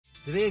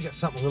Today I got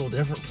something a little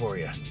different for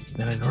you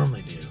than I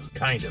normally do,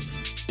 kind of.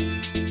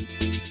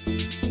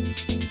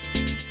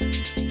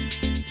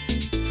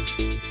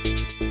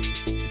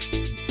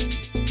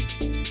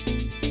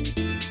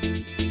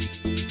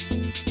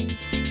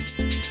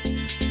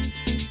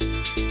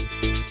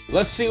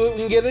 Let's see what we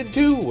can get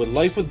into with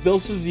Life with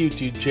BillSiff's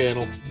YouTube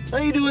channel. How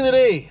you doing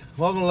today?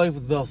 Welcome to Life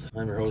with BillSiff.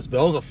 I'm your host,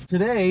 BillSiff.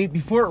 Today,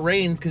 before it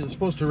rains, because it's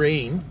supposed to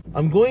rain,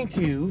 I'm going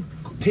to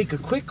take a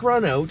quick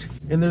run out,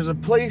 and there's a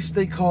place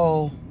they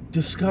call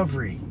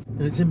Discovery,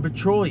 and it's in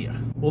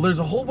Petrolia. Well, there's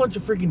a whole bunch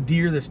of freaking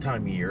deer this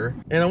time of year,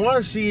 and I want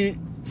to see,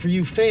 for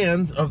you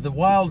fans of the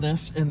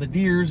wildness and the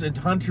deers and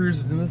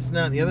hunters and this and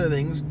that and the other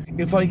things,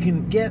 if I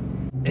can get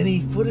any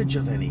footage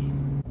of any.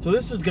 So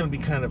this is going to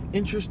be kind of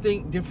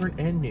interesting, different,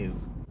 and new.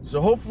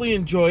 So hopefully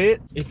enjoy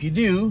it. If you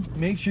do,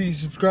 make sure you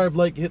subscribe,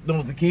 like, hit the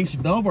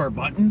notification bell bar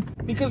button,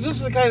 because this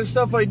is the kind of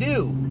stuff I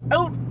do.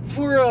 Out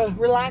for a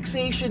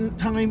relaxation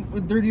time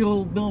with dirty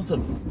old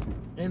BillSiff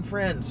and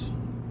friends.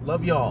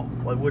 Love y'all.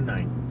 Why wouldn't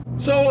I?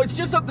 So it's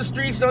just up the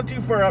street, it's not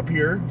too far up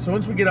here. So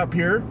once we get up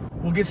here,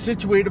 we'll get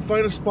situated,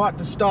 find a spot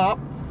to stop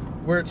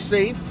where it's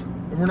safe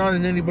and we're not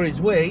in anybody's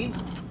way.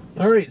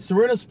 Alright, so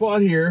we're in a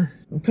spot here.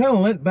 I'm kind of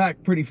leant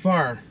back pretty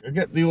far. I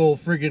got the old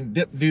friggin'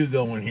 dip do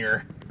going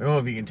here. I don't know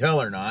if you can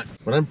tell or not,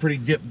 but I'm pretty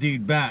dip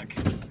dude back.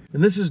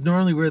 And this is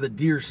normally where the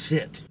deer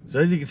sit. So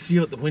as you can see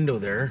out the window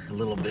there a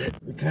little bit,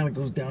 it kind of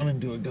goes down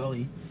into a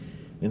gully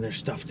and there's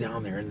stuff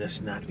down there and this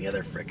and that and the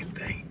other friggin'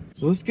 thing.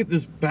 So let's get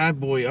this bad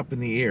boy up in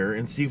the air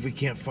and see if we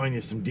can't find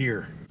you some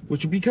deer.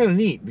 Which would be kind of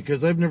neat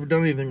because I've never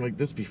done anything like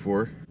this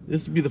before.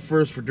 This would be the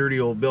first for dirty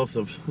old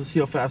BillSiff. Let's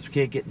see how fast we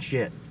can't get in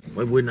shit.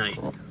 Why wouldn't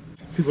I?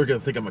 People are gonna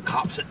think I'm a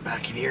cop sitting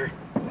back in here.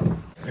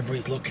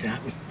 Everybody's looking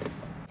at me.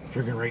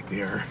 Friggin' right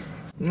there.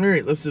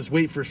 Alright, let's just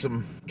wait for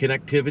some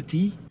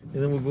connectivity.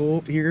 And then we'll go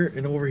up here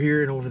and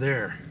over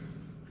there.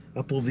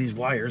 Up over these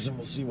wires and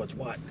we'll see what's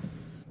what.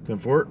 Time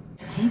for it.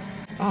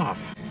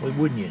 Off. Why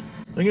wouldn't you?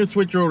 I'm gonna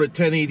switch over to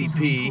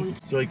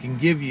 1080p so I can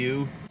give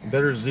you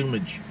better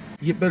zoomage.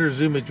 You get better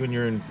zoomage when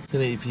you're in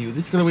 1080p. We're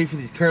just gonna wait for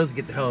these cars to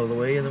get the hell out of the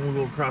way and then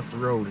we'll go across the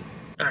road.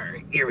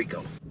 Alright, here we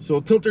go. So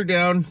we'll tilt her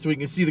down so we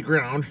can see the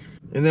ground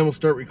and then we'll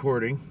start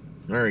recording.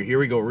 Alright, here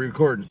we go, we're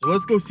recording. So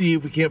let's go see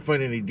if we can't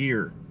find any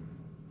deer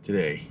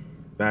today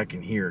back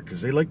in here,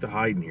 because they like to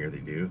hide in here, they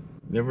do.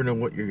 Never know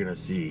what you're gonna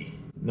see.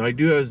 Now I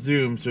do have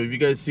zoom, so if you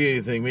guys see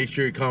anything, make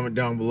sure you comment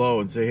down below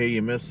and say, hey,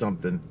 you missed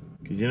something,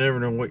 because you never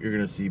know what you're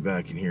gonna see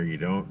back in here. You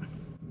don't.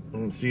 I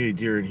don't see any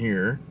deer in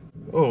here.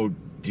 Oh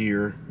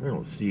dear, I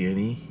don't see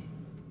any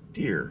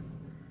deer.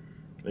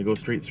 Can I go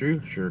straight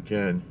through? Sure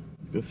can.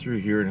 Let's go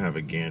through here and have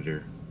a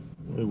gander.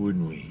 Why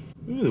wouldn't we?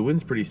 Ooh, the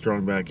wind's pretty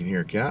strong back in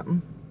here,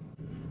 Captain.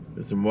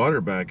 There's some water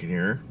back in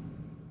here.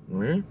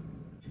 Alright.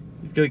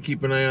 Just gotta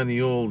keep an eye on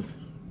the old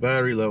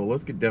battery level.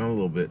 Let's get down a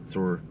little bit so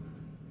we're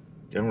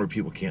down where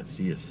people can't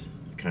see us.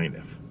 It's kind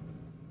of.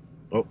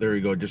 Oh, there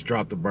we go. Just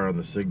dropped the bar on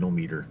the signal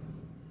meter.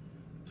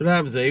 So what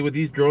happens, with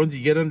these drones,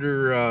 you get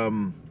under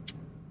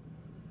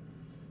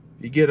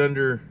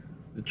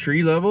the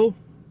tree level.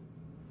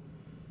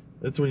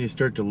 That's when you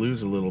start to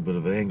lose a little bit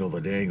of angle to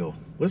dangle.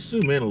 Let's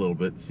zoom in a little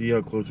bit, see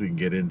how close we can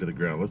get into the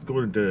ground. Let's go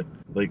into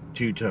like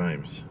 2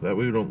 times. That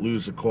way we don't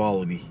lose the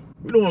quality.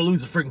 We don't want to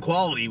lose the freaking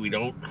quality, we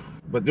don't.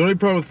 But the only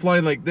problem with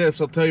flying like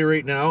this, I'll tell you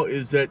right now,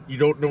 is that you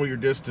don't know your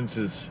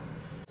distances.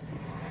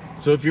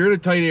 So if you're in a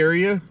tight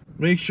area,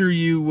 make sure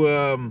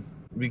you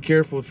be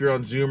careful if you're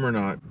on zoom or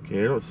not.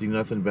 Okay, I don't see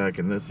nothing back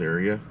in this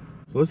area.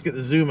 So let's get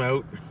the zoom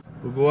out.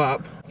 We'll go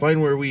up,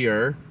 find where we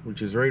are,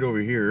 which is right over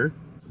here.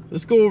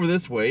 Let's go over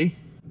this way,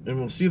 and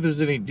we'll see if there's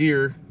any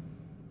deer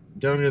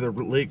down near the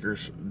lake or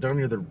down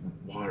near the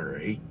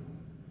water, eh?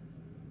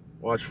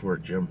 Watch for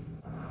it, Jim.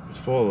 Let's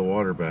follow the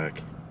water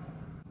back.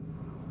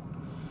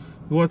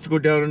 Who wants to go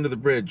down under the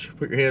bridge?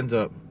 Put your hands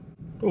up.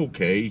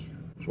 Okay.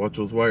 Just watch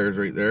those wires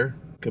right there.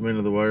 Come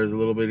into the wires a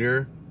little bit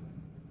here.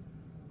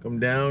 Come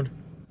down.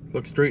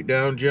 Look straight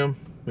down, Jim.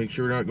 Make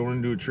sure we're not going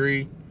into a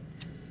tree.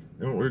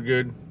 No, we're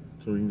good.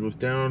 So we can go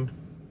down,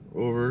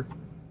 over,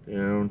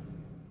 down,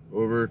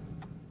 over,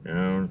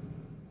 down.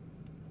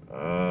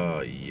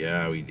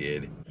 Yeah, we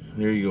did.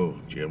 There you go,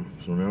 Jim.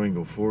 So now we can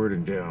go forward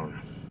and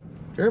down.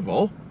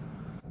 Careful.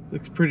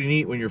 Looks pretty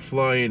neat when you're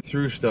flying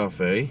through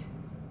stuff, eh?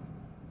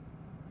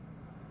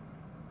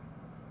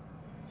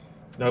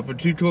 Now, if I'm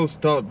too close to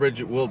the top bridge,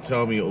 it will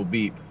tell me, it will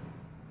beep.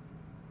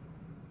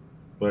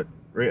 But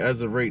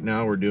as of right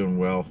now, we're doing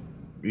well.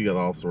 We got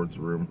all sorts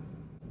of room.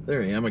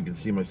 There I am. I can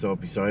see myself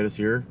beside us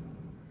here.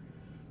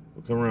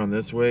 We'll come around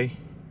this way.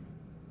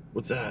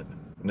 What's that?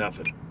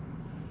 Nothing.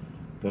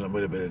 Thought it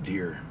might have been a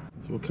deer.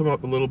 So we'll come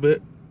up a little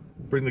bit.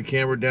 Bring the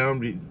camera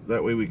down.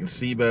 That way we can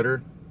see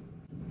better.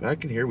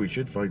 Back in here, we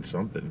should find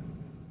something.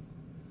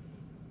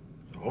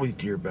 There's always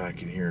deer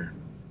back in here.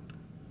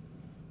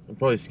 I'm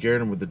probably scaring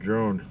them with the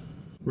drone.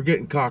 We're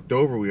getting cocked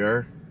over, we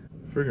are.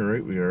 Friggin'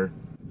 right we are.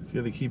 Just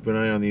gotta keep an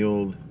eye on the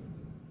old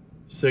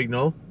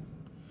signal.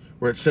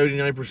 We're at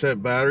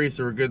 79% battery,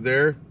 so we're good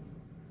there.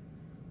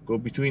 Go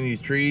between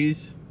these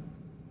trees.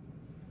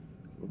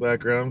 Go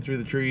back around through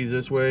the trees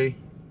this way.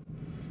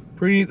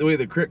 Pretty neat the way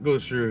the creek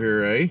goes through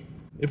here, eh?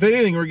 If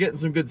anything, we're getting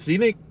some good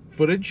scenic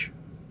footage.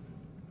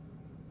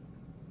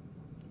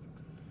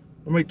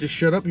 I might just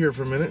shut up here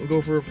for a minute and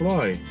go for a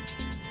fly.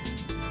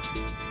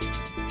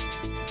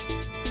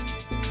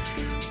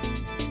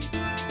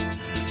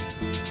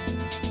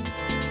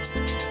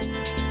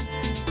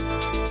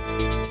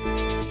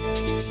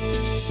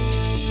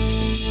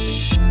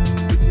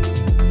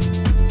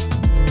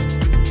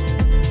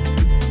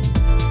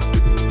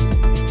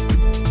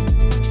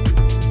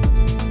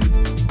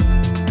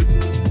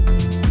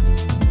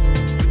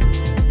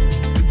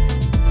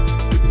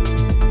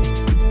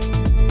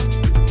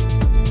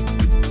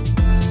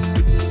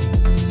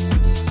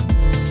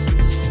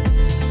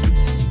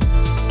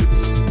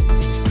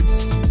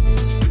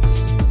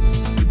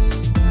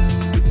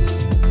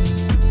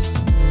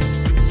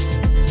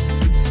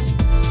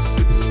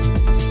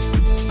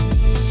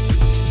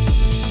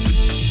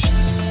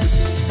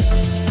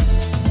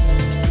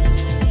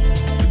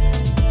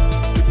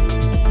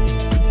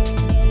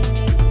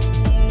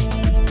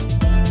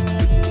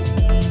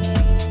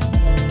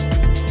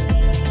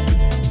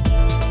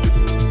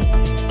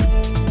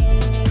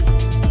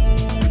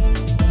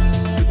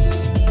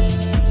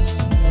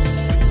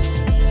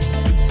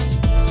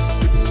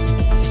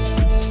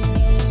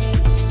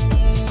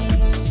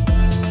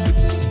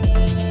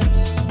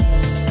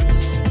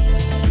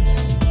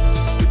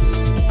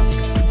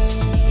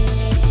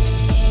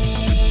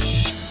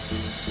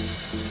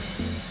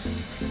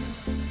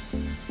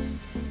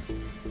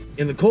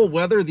 In the cold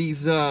weather,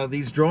 these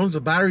drones,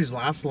 the batteries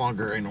last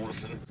longer, I'm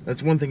noticing.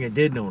 That's one thing I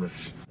did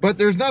notice. But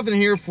there's nothing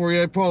here for you,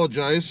 I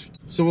apologize.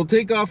 So we'll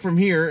take off from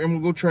here and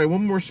we'll go try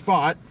one more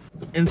spot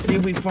and see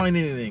if we find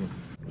anything.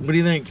 What do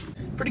you think?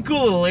 Pretty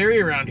cool little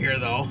area around here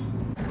though.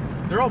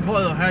 They're all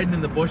probably hiding in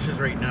the bushes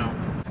right now.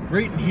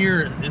 Right in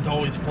here is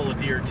always full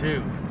of deer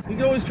too. We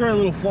can always try a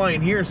little fly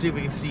in here, see if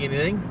we can see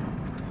anything.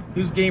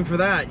 Who's game for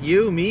that?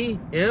 You, me,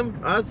 him,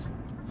 us?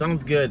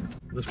 Sounds good.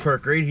 Let's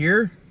park right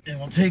here. And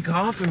we'll take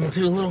off and we'll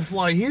do a little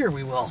fly here,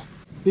 we will.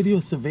 Video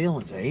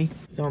surveillance, eh?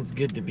 Sounds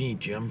good to me,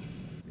 Jim.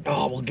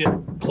 Oh, we'll get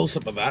close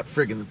up of that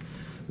friggin'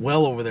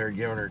 well over there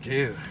giving her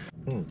too.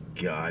 Oh,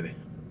 God.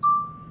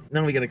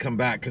 Now we gotta come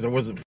back because I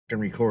wasn't fucking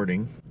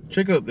recording.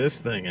 Check out this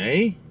thing,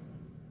 eh?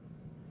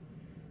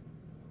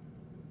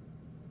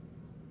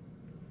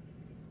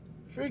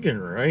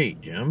 Friggin' right,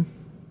 Jim.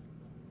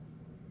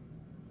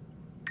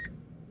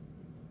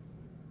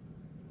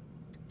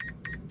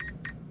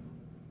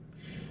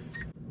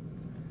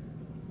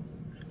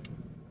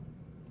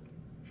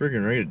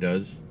 Friggin' right it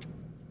does.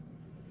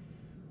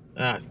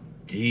 That's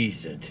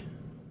decent.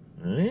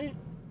 Eh?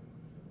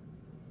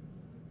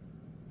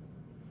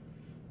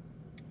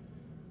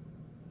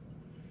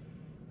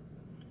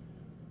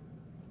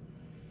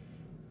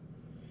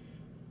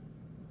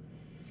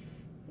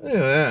 Look at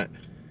that.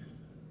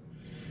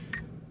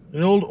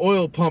 An old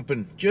oil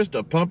pumping. Just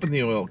a pumping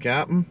the oil,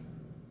 Captain.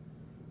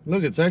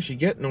 Look, it's actually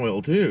getting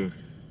oil too.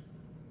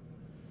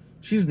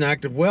 She's an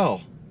active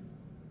well.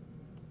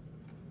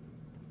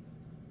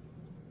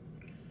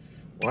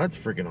 Well, that's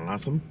freaking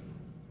awesome.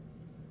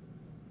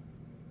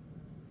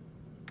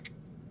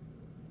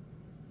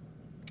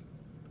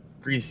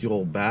 Greasy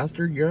old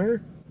bastard,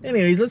 yar.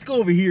 Anyways, let's go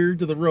over here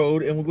to the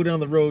road and we'll go down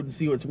the road and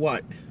see what's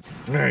what.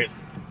 Alright,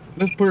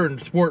 let's put her in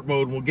sport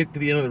mode and we'll get to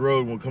the end of the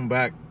road and we'll come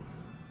back.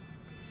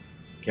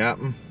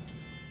 Captain.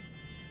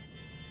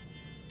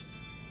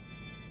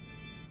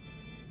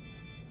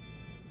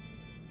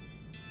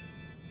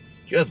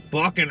 Just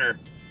bucking her.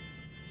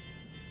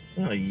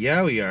 Oh,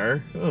 yeah, we are.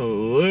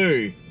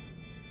 Holy.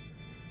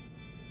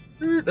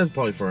 That's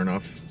probably far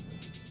enough.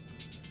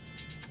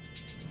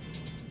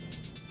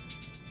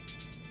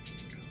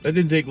 That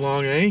didn't take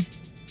long, eh?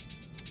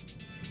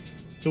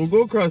 So we'll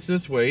go across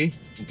this way.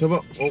 We'll come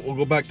up. Oh, we'll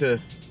go back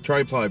to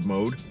tripod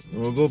mode.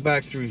 And we'll go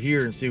back through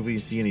here and see if we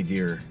can see any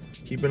deer.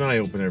 Keep an eye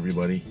open,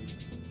 everybody.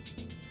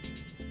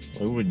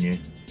 Why wouldn't you?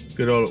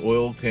 Good old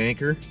oil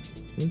tanker.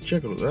 Let's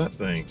check out that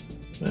thing.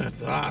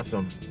 That's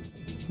awesome.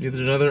 There's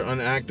another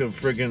unactive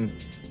friggin'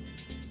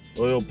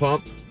 oil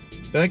pump.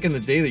 Back in the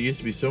day, there used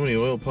to be so many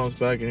oil pumps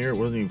back in here, it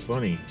wasn't even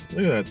funny.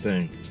 Look at that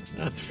thing.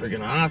 That's friggin'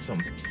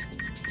 awesome.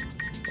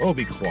 Oh,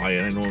 be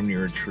quiet. I know I'm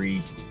near a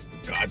tree.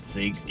 For God's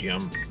sakes,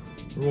 Jim.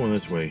 We're going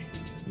this way.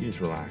 You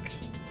just relax.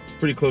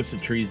 Pretty close to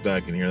trees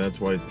back in here.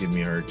 That's why it's giving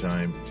me a hard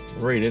time.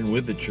 I'm right in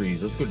with the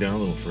trees. Let's go down a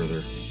little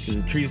further. Because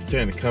the trees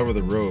trying to cover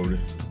the road,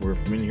 where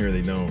from in here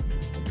they don't.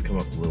 Let's come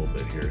up a little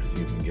bit here.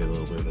 See if we can get a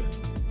little bit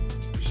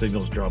of the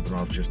signals dropping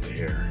off just a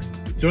hair.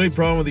 It's the only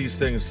problem with these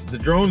things. The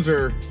drones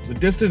are, the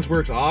distance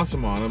works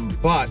awesome on them,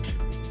 but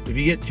if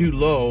you get too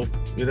low,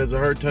 it has a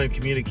hard time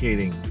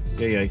communicating.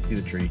 Yeah, I see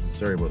the tree.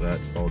 Sorry about that.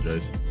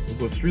 Apologize. We'll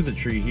go through the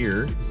tree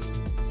here.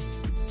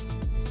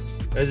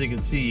 As you can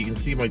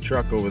see my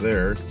truck over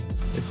there.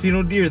 I see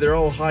no deer. They're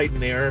all hiding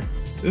there.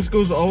 This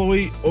goes all the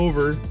way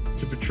over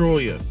to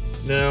Petrolia.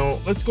 Now,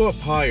 let's go up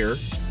higher,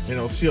 and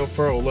I'll see how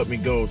far it will let me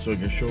go so I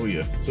can show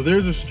you. So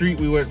there's a street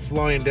we went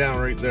flying down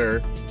right there,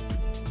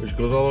 which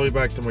goes all the way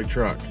back to my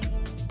truck.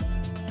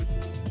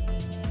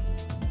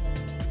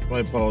 My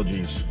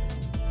apologies.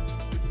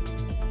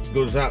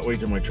 goes that way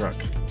to my truck.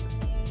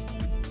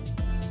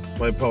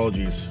 My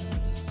apologies.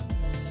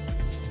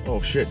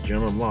 Oh shit,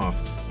 Jim, I'm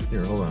lost.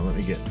 Here, hold on, let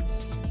me get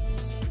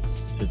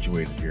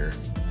situated here.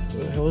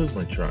 Where the hell is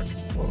my truck?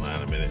 Hold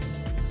on a minute.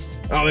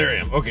 Oh, there I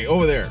am. Okay,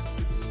 over there.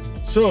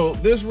 So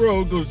this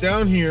road goes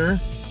down here,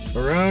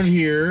 around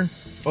here,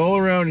 all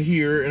around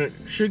here, and it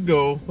should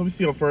go. Let me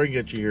see how far I can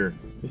get you here.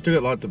 We still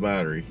got lots of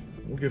battery.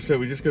 Like I said,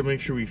 we just gotta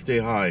make sure we stay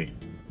high.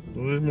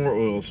 Well, there's more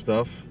oil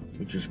stuff,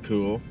 which is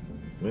cool.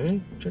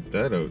 Hey, check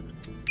that out.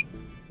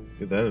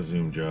 Get that a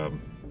zoom job.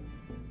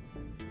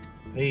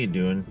 How you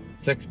doing?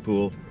 Sex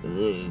pool.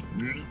 Hey,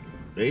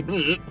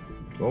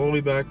 all the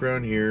way back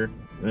around here.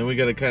 And then we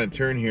gotta kind of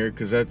turn here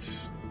because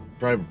that's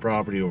private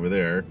property over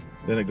there.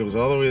 Then it goes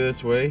all the way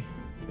this way.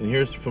 And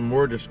here's some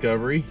more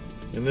Discovery.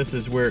 And this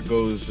is where it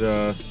goes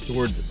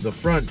towards the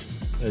front,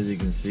 as you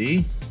can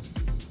see.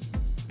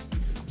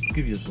 Let's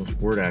give you some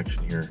sport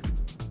action here.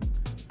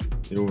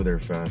 Get over there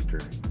faster.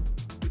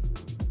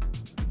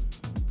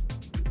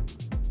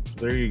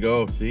 There you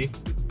go, see?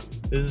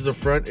 This is the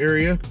front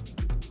area.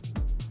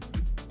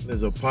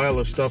 There's a pile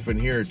of stuff in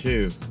here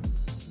too.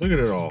 Look at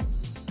it all.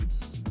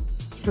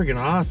 It's freaking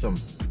awesome.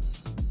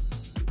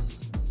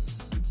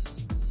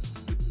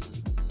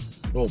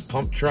 Old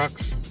pump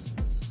trucks.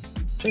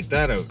 Check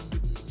that out.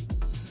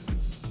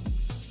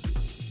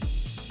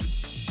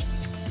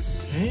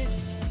 Okay.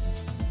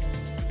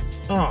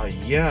 Oh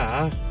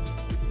yeah.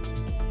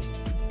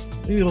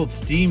 The old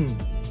steam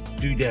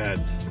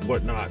doodads and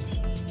whatnots.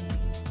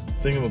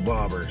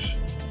 Thingamabobbers.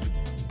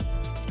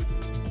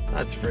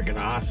 That's freaking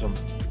awesome.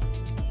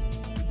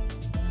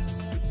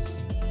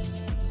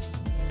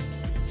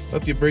 I'll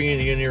have to bring it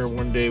in here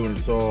one day when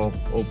it's all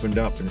opened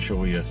up and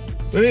show you.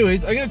 But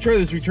anyways, I'm gonna try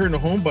this return to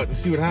home button and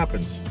see what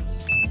happens.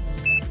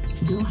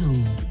 Go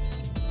home.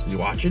 You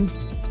watching?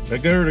 I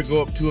got her to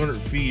go up 200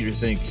 feet, I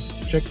think.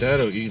 Check that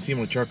out. You can see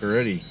my truck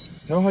already.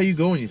 How high you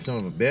going, you son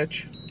of a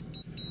bitch?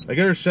 I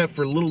got her set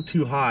for a little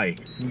too high.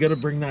 You gotta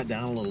bring that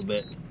down a little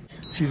bit.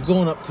 She's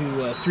going up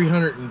to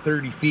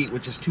 330 feet,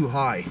 which is too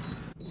high.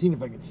 Seeing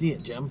if I can see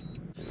it, Jim.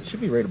 It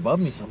should be right above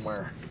me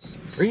somewhere.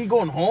 Are you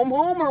going home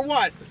or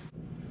what?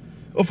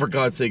 Oh, for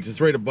God's sakes, it's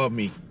right above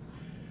me.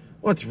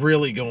 What's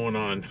really going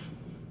on?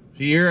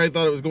 See here, I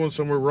thought it was going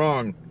somewhere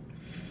wrong.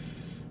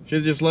 Should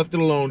have just left it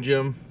alone,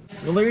 Jim.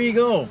 Well, there you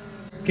go.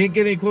 Can't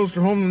get any closer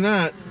to home than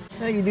that.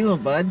 How you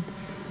doing, bud?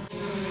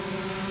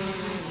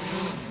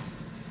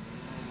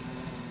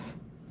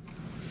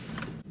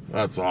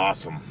 That's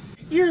awesome.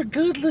 You're a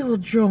good little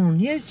drone.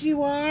 Yes,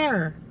 you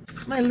are.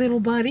 My little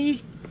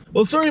buddy.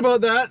 Well, sorry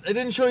about that. I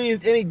didn't show you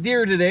any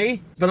deer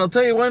today, but I'll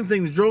tell you one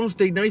thing, the drone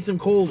stayed nice and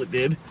cold, it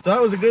did. So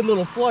that was a good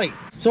little flight.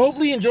 So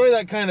hopefully you enjoy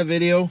that kind of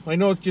video. I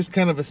know it's just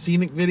kind of a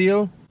scenic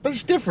video, but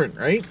it's different,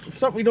 right? It's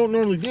something we don't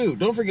normally do.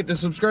 Don't forget to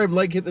subscribe,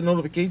 like, hit the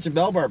notification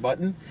bell bar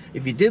button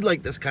if you did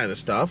like this kind of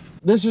stuff.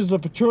 This is the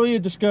Petrolia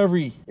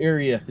Discovery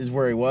area is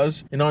where I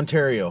was in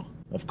Ontario,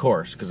 of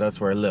course, because that's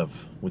where I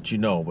live, which you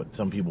know, but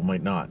some people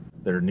might not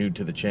that are new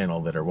to the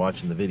channel that are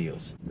watching the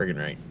videos. Friggin'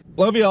 right.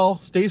 Love y'all.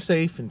 Stay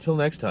safe. Until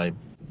next time.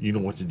 You know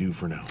what to do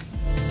for now.